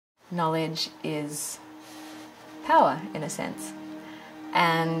knowledge is power, in a sense.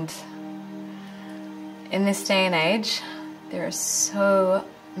 And in this day and age, there are so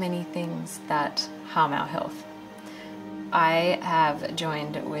many things that harm our health. I have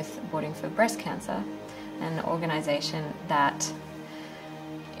joined with Boarding for Breast Cancer, an organization that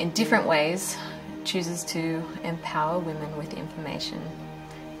in different ways chooses to empower women with information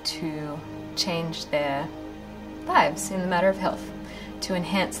to change their lives in the matter of health, to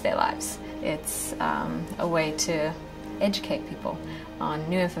enhance their lives. It's a way to educate people on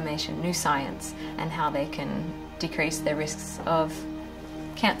new information, new science, and how they can decrease their risks of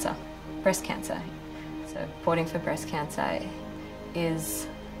cancer, breast cancer. So Boarding for Breast Cancer is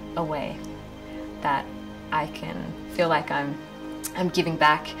a way that I can feel like I'm giving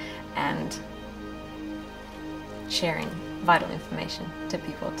back and sharing vital information to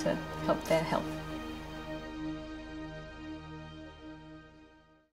people to help their health.